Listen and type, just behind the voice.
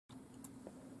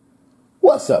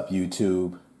What's up,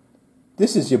 YouTube?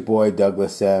 This is your boy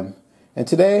Douglas M, and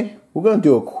today we're going to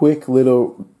do a quick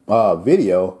little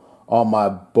video on my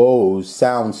Bose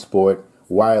Soundsport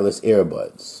wireless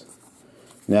earbuds.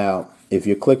 Now, if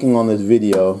you're clicking on this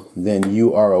video, then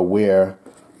you are aware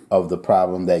of the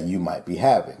problem that you might be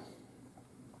having.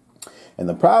 And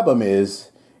the problem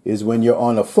is when you're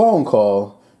on a phone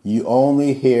call, you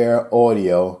only hear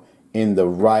audio in the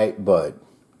right bud.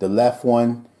 The left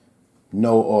one,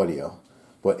 no audio.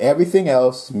 But everything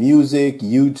else, music,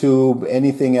 YouTube,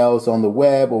 anything else on the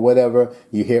web or whatever,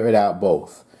 you hear it out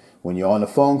both. When you're on a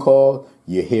phone call,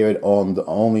 you hear it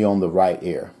only on the right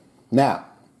ear. Now,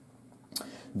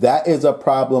 that is a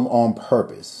problem on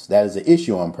purpose. That is an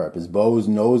issue on purpose. Bose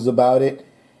knows about it,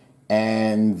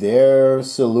 and their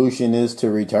solution is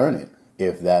to return it,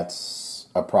 if that's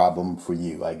a problem for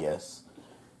you, I guess.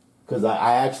 Because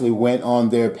I actually went on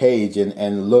their page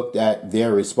and looked at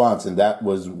their response, and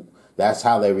that's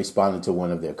how they responded to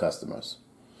one of their customers.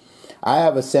 I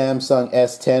have a Samsung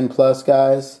S10 Plus,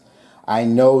 guys. I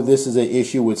know this is an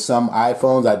issue with some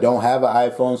iPhones. I don't have an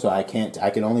iPhone, so I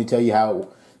can only tell you how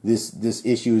this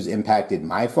issue has impacted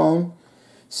my phone.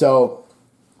 So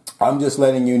I'm just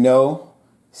letting you know,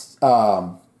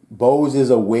 Bose is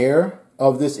aware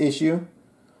of this issue.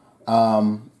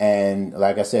 And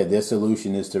like I said, their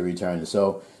solution is to return it.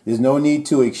 So there's no need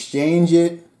to exchange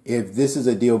it. If this is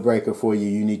a deal breaker for you,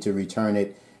 you need to return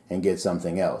it and get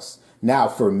something else. Now,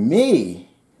 for me,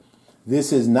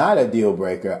 this is not a deal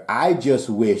breaker. I just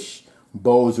wish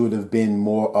Bose would have been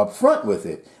more upfront with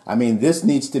it. I mean, this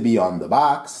needs to be on the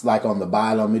box, like on the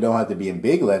bottom. It don't have to be in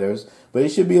big letters, but it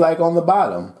should be like on the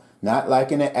bottom, not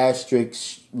like in an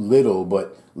asterisk little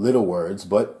words,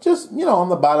 but just, on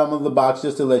the bottom of the box,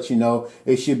 just to let you know.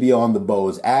 It should be on the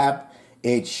Bose app.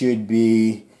 It should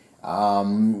be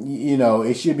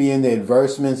it should be in the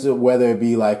advertisements, whether it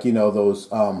be like, those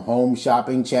home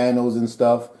shopping channels and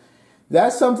stuff.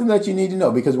 That's something that you need to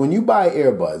know, because when you buy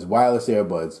earbuds, wireless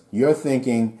earbuds, you're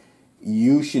thinking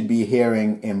you should be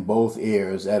hearing in both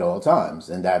ears at all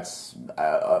times. And that's,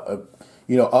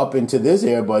 up into this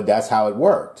earbud, that's how it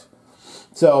worked.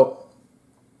 So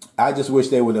I just wish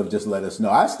they would have just let us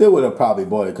know. I still would have probably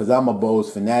bought it because I'm a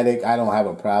Bose fanatic. I don't have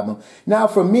a problem. Now,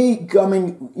 for me, it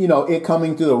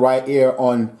coming through the right ear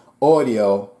on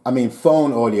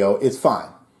phone audio is fine.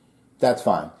 That's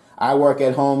fine. I work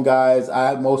at home, guys.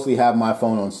 I mostly have my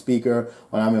phone on speaker.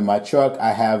 When I'm in my truck,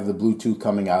 I have the Bluetooth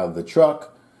coming out of the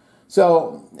truck.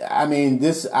 So,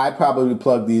 I probably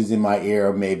plug these in my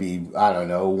ear maybe,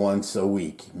 once a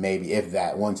week. Maybe, if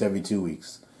that, once every 2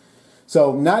 weeks.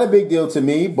 So not a big deal to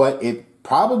me, but it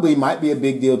probably might be a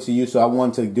big deal to you. So I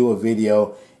want to do a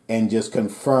video and just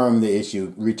confirm the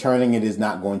issue. Returning it is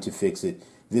not going to fix it.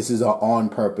 This is an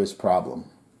on-purpose problem.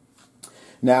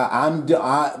 Now,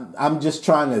 I'm just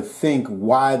trying to think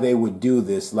why they would do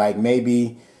this. Like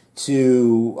maybe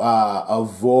to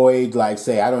avoid, like,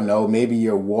 say, I don't know, maybe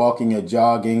you're walking or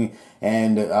jogging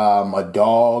and a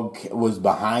dog was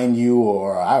behind you,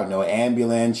 or I don't know,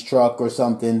 ambulance truck or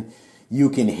something. You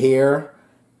can hear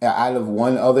out of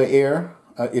one other ear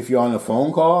if you're on a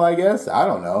phone call, I guess. I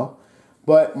don't know.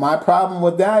 But my problem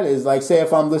with that is, like, say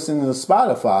if I'm listening to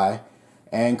Spotify,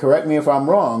 and correct me if I'm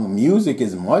wrong, music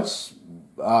is much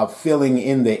filling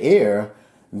in the ear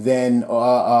than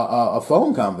a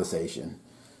phone conversation.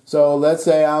 So let's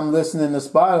say I'm listening to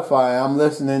Spotify. I'm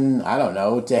listening, I don't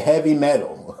know, to heavy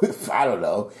metal. I don't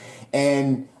know.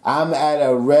 And I'm at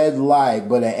a red light,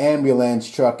 but an ambulance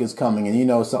truck is coming,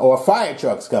 and or a fire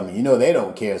truck's coming. They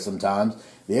don't care sometimes.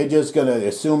 They're just going to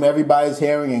assume everybody's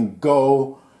hearing and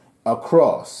go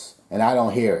across, and I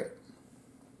don't hear it.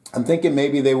 I'm thinking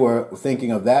maybe they were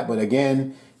thinking of that, but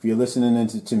again, if you're listening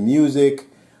to music,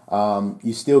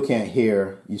 you still can't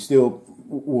hear. You still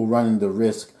will run the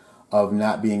risk of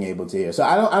not being able to hear. So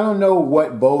I don't know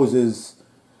what Bose's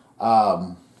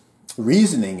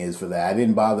reasoning is for that. I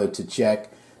didn't bother to check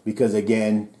because,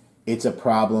 again, it's a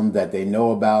problem that they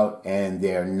know about and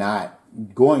they're not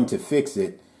going to fix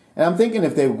it. And I'm thinking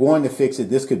if they're going to fix it,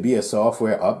 this could be a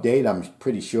software update. I'm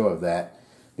pretty sure of that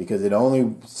because it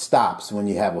only stops when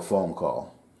you have a phone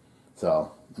call.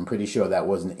 So I'm pretty sure that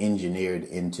wasn't engineered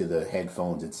into the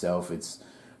headphones itself. It's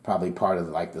probably part of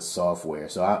like the software.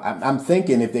 So I'm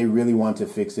thinking if they really want to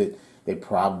fix it, they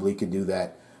probably could do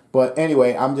that. But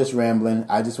anyway, I'm just rambling.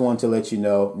 I just want to let you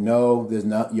know, no, there's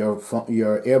not, your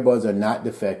earbuds are not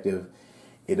defective.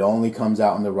 It only comes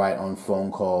out on the right on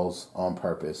phone calls on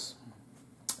purpose.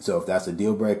 So if that's a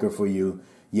deal breaker for you,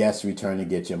 yes, return it,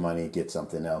 get your money, get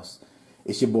something else.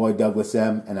 It's your boy Douglas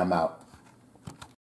M, and I'm out.